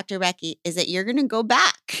saying, Dr. Becky, is that you're going to go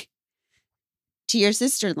back to your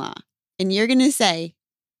sister-in-law and you're going to say,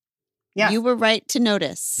 you were right to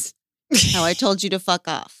notice how I told you to fuck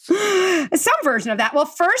off. Some version of that. Well,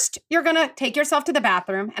 first, you're going to take yourself to the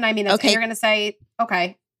bathroom. And I mean, you're going to say,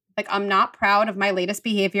 okay, like, I'm not proud of my latest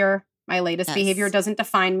behavior. My latest behavior doesn't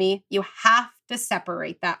define me. You have to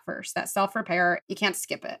separate that first, that self-repair. You can't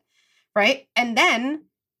skip it, right? And then,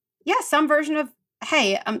 some version of,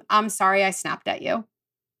 hey, I'm sorry I snapped at you.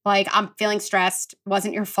 Like, I'm feeling stressed.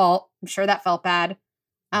 Wasn't your fault. I'm sure that felt bad.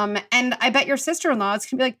 And I bet your sister-in-law is going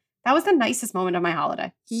to be like, that was the nicest moment of my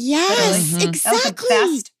holiday. Yes, exactly. That was the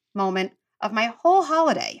best moment of my whole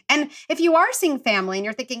holiday. And if you are seeing family and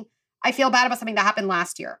you're thinking, I feel bad about something that happened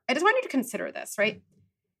last year, I just want you to consider this, right?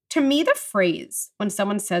 To me, the phrase when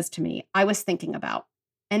someone says to me, I was thinking about,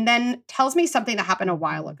 and then tells me something that happened a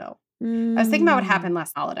while ago. I was thinking about what happened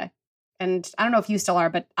last holiday. And I don't know if you still are,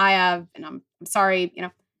 but I have, and I'm sorry,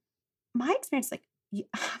 my experience, like,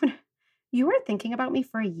 you were thinking about me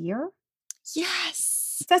for a year?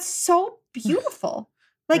 Yes. That's so beautiful.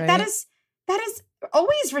 Like, that is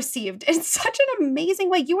always received in such an amazing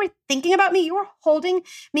way. You were thinking about me. You were holding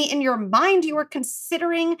me in your mind. You were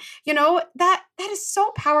considering, that is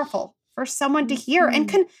so powerful for someone to hear and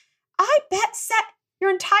can, I bet, set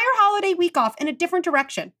your entire holiday week off in a different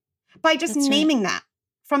direction by just naming that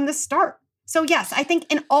from the start. So yes, I think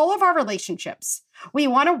in all of our relationships, we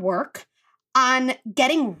want to work on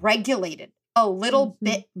getting regulated a little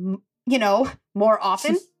bit, more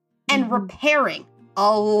often and repairing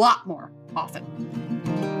a lot more often.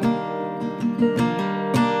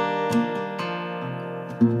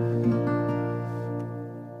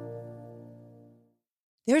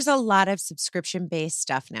 There's a lot of subscription-based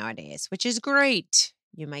stuff nowadays, which is great.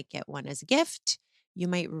 You might get one as a gift. You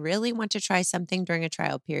might really want to try something during a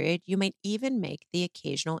trial period. You might even make the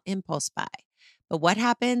occasional impulse buy. But what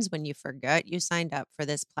happens when you forget you signed up for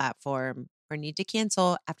this platform or need to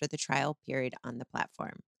cancel after the trial period on the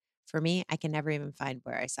platform? For me, I can never even find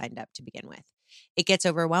where I signed up to begin with. It gets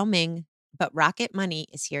overwhelming, but Rocket Money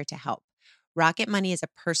is here to help. Rocket Money is a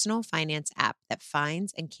personal finance app that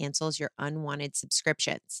finds and cancels your unwanted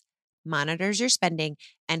subscriptions, monitors your spending,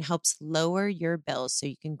 and helps lower your bills so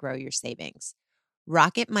you can grow your savings.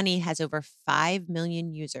 Rocket Money has over 5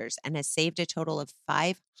 million users and has saved a total of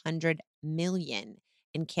 $500 million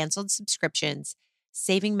in canceled subscriptions,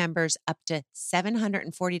 saving members up to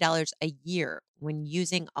 $740 a year when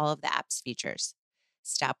using all of the app's features.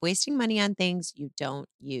 Stop wasting money on things you don't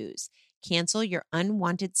use. Cancel your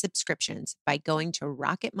unwanted subscriptions by going to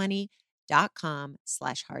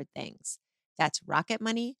rocketmoney.com/hardthings. That's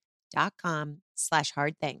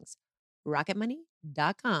rocketmoney.com/hardthings.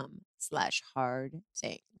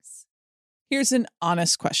 rocketmoney.com/hardthings. Here's an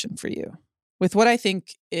honest question for you with what I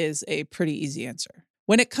think is a pretty easy answer.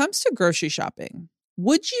 When it comes to grocery shopping,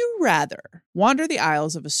 would you rather wander the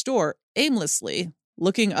aisles of a store aimlessly,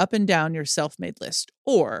 looking up and down your self-made list,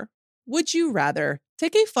 or would you rather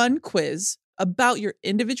take a fun quiz about your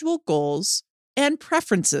individual goals and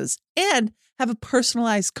preferences and have a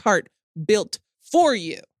personalized cart built for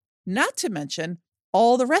you? Not to mention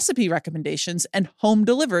all the recipe recommendations and home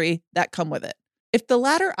delivery that come with it. If the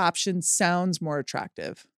latter option sounds more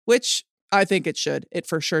attractive, which I think it should, it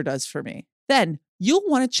for sure does for me, then you'll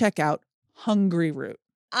want to check out Hungry Root.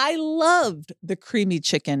 I loved the creamy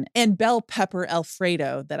chicken and bell pepper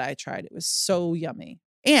Alfredo that I tried. It was so yummy.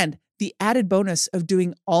 And the added bonus of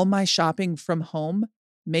doing all my shopping from home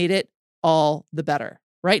made it all the better.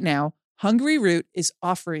 Right now, Hungry Root is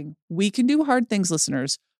offering We Can Do Hard Things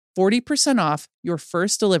listeners 40% off your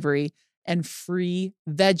first delivery and free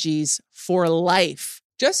veggies for life.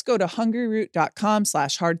 Just go to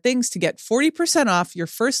hungryroot.com/hardthings to get 40% off your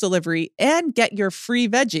first delivery and get your free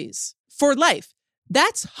veggies for life.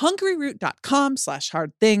 That's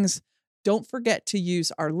hungryroot.com/hardthings. Don't forget to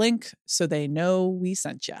use our link so they know we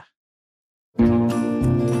sent you.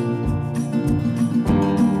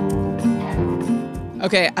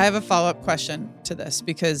 Okay, I have a follow-up question to this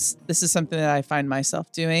because this is something that I find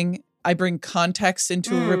myself doing. I bring context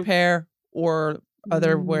into a repair, or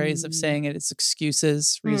other ways of saying it, it's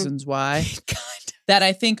excuses, reasons why, that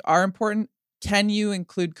I think are important. Can you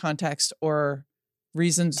include context or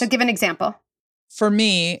reasons? So give an example. For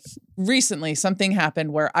me, recently, something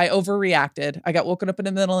happened where I overreacted. I got woken up in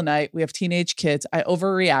the middle of the night. We have teenage kids. I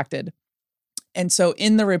overreacted. And so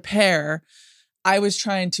in the repair, I was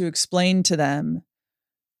trying to explain to them,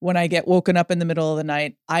 when I get woken up in the middle of the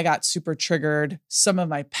night, I got super triggered. Some of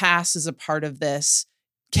my past is a part of this.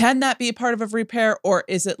 Can that be a part of a repair? Or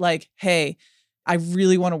is it like, hey, I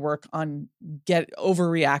really want to work on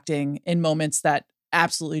overreacting in moments that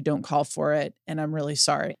absolutely don't call for it. And I'm really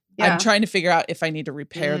sorry. Yeah. I'm trying to figure out if I need to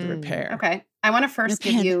repair the repair. Okay. I want to first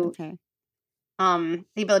give you the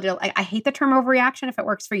ability to, I hate the term overreaction. If it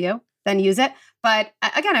works for you, then use it. But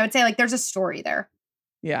again, I would say like there's a story there.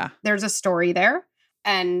 Yeah. There's a story there.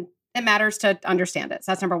 And it matters to understand it.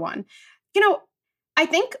 So that's number one. I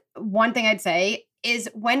think one thing I'd say is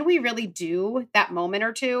when we really do that moment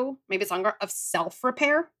or two, maybe it's longer, of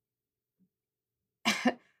self-repair,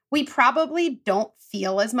 we probably don't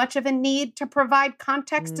feel as much of a need to provide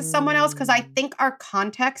context to someone else, because I think our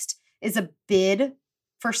context is a bid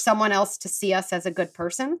for someone else to see us as a good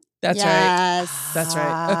person. That's right. That's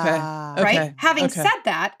right. Okay. Right? Having said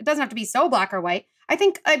that, it doesn't have to be so black or white. I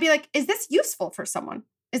think I'd be like, is this useful for someone?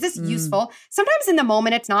 Is this useful? Sometimes in the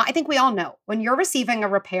moment, it's not. I think we all know when you're receiving a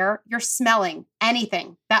repair, you're smelling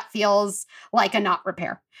anything that feels like a not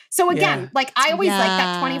repair. So again, like I always like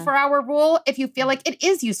that 24-hour rule. If you feel like it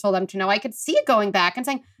is useful for them to know, I could see it going back and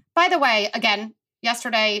saying, by the way, again,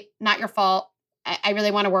 yesterday, not your fault. I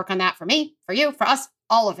really want to work on that for me, for you, for us,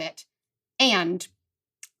 all of it. And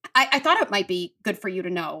I thought it might be good for you to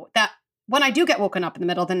know that when I do get woken up in the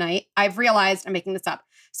middle of the night, I've realized, I'm making this up,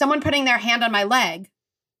 someone putting their hand on my leg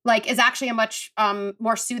is actually a much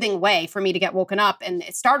more soothing way for me to get woken up, and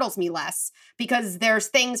it startles me less because there's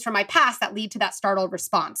things from my past that lead to that startled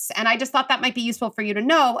response. And I just thought that might be useful for you to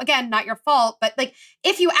know. Again, not your fault, but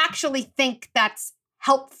if you actually think that's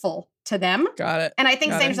helpful to them. Got it. And I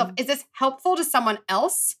think saying to yourself, is this helpful to someone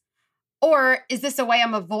else? Or is this a way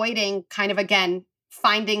I'm avoiding kind of, again,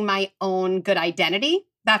 finding my own good identity?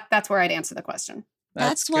 That's where I'd answer the question.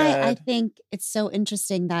 That's why I think it's so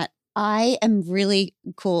interesting that I am really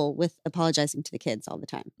cool with apologizing to the kids all the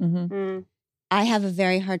time. I have a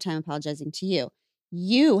very hard time apologizing to you.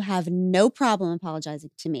 You have no problem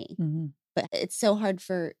apologizing to me. But it's so hard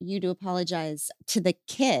for you to apologize to the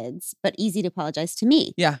kids, but easy to apologize to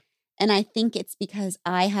me. Yeah. And I think it's because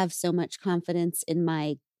I have so much confidence in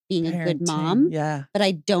my being a good mom. Yeah. But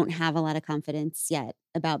I don't have a lot of confidence yet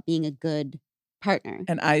about being a good partner.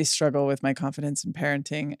 And I struggle with my confidence in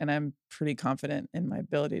parenting, and I'm pretty confident in my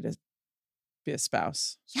ability to be a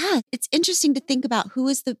spouse. Yeah. It's interesting to think about who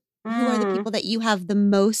are the people that you have the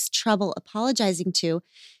most trouble apologizing to,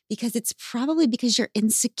 because it's probably because you're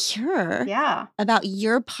insecure about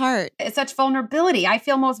your part. It's such vulnerability. I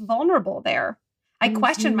feel most vulnerable there. I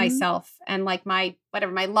question myself and my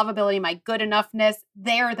lovability, my good enoughness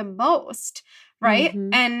there the most. Right.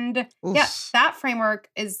 And that framework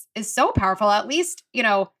is so powerful, at least,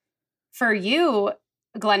 for you,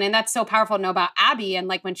 Glennon. That's so powerful to know about Abby. And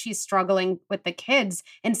when she's struggling with the kids,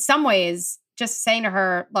 in some ways, just saying to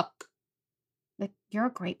her, look, you're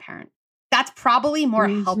a great parent. That's probably more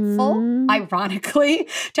helpful, ironically,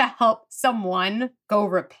 to help someone go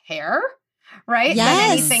repair, right? Yes.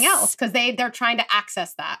 Than anything else, because they're trying to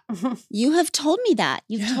access that. You have told me that.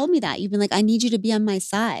 You've told me that. You've been like, I need you to be on my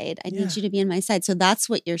side. I need you to be on my side. So that's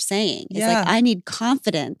what you're saying. It's I need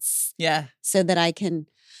confidence. Yeah. So that I can.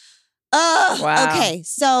 Wow. Okay.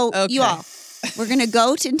 So you all, we're going to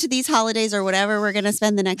go into these holidays or whatever we're going to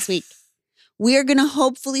spend the next week. We're going to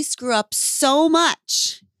hopefully screw up so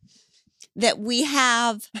much that we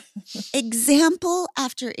have example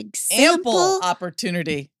after example, ample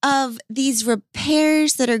opportunity of these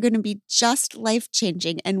repairs that are going to be just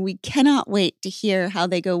life-changing, and we cannot wait to hear how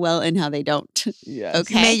they go well and how they don't. Yes.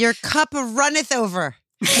 Okay. May your cup runneth over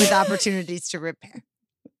with opportunities to repair.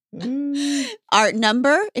 Our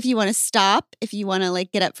number, if you want to stop, if you want to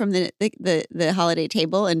get up from the holiday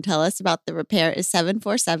table and tell us about the repair, is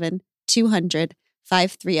 747-200-5255.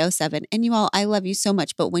 5307. And you all, I love you so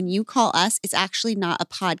much. But when you call us, it's actually not a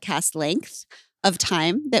podcast length of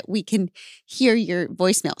time that we can hear your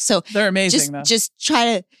voicemail. So They're amazing, though. just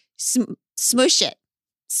try to smush it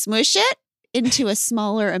into a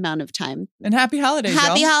smaller amount of time. And happy holidays,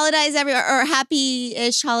 Happy y'all. holidays, everyone, or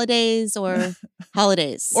happy-ish holidays or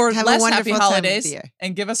holidays. Or Have a less wonderful happy time of the holidays year.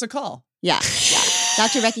 and give us a call. Yeah.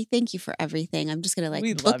 Dr. Becky, thank you for everything. I'm just going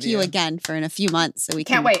We to love book you you. again for in a few months so we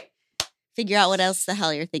Can't can wait. figure out what else the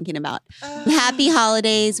hell you're thinking about. Happy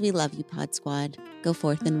holidays. We love you, Pod Squad. Go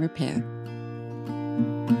forth and repair.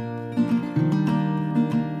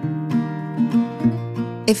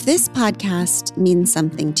 If this podcast means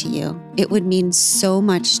something to you, it would mean so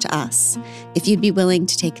much to us if you'd be willing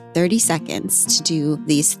to take 30 seconds to do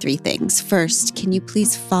these 3 things. First, can you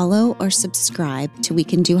please follow or subscribe to We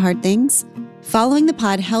Can Do Hard Things? Following the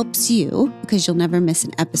pod helps you because you'll never miss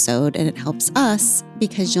an episode, and it helps us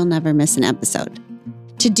because you'll never miss an episode.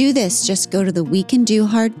 To do this, just go to the We Can Do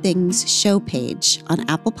Hard Things show page on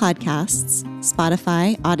Apple Podcasts,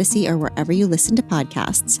 Spotify, Odyssey, or wherever you listen to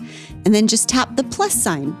podcasts, and then just tap the plus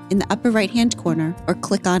sign in the upper right-hand corner or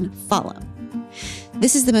click on follow.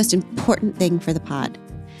 This is the most important thing for the pod.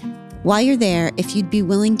 While you're there, if you'd be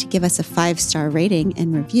willing to give us a 5-star rating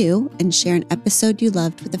and review and share an episode you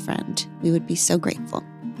loved with a friend, we would be so grateful.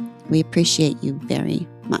 We appreciate you very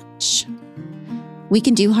much. We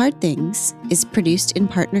Can Do Hard Things is produced in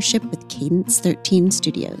partnership with Cadence 13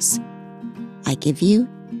 Studios. I give you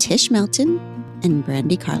Tish Melton and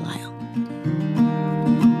Brandy Carlisle.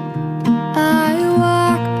 I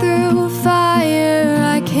walked through fire,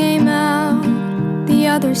 I came out the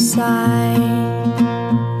other side.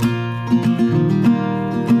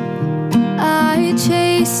 I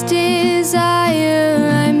chased desire,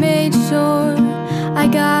 I made sure I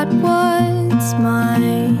got what's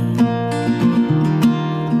mine.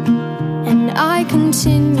 And I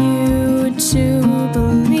continue to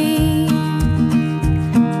believe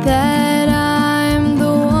that I'm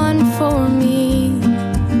the one for me.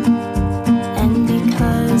 And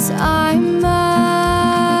because I'm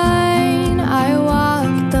mine, I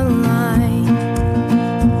walk the line.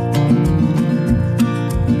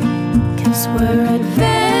 'Cause we're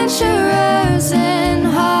adventurers and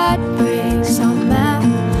heartbreaks on map,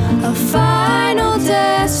 a final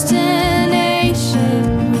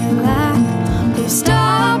destination we lack. We've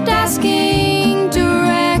stopped asking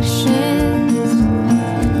directions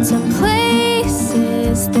to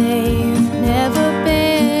places they've never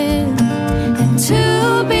been. And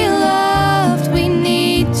to be loved, we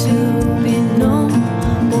need to be known.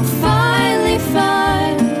 We'll finally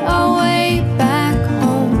find our way back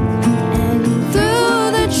home. And through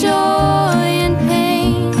the joy and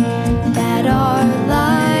pain that our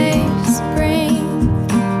lives bring,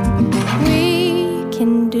 we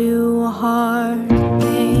can do hard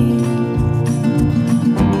things.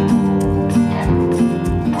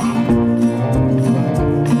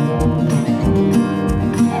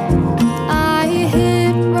 I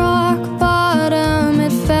hit rock bottom,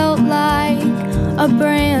 it felt like a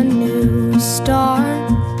brand new start.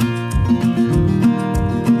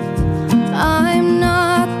 I'm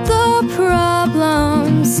not the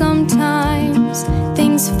problem, sometimes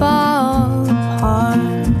things fall apart.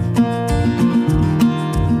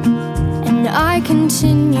 And I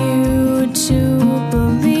continue to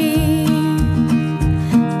believe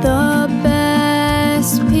the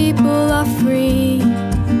best people are free.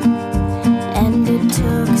 And it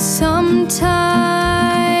took some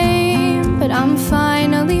time, but I'm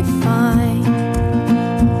finally fine.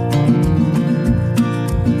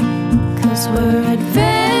 'Cause we're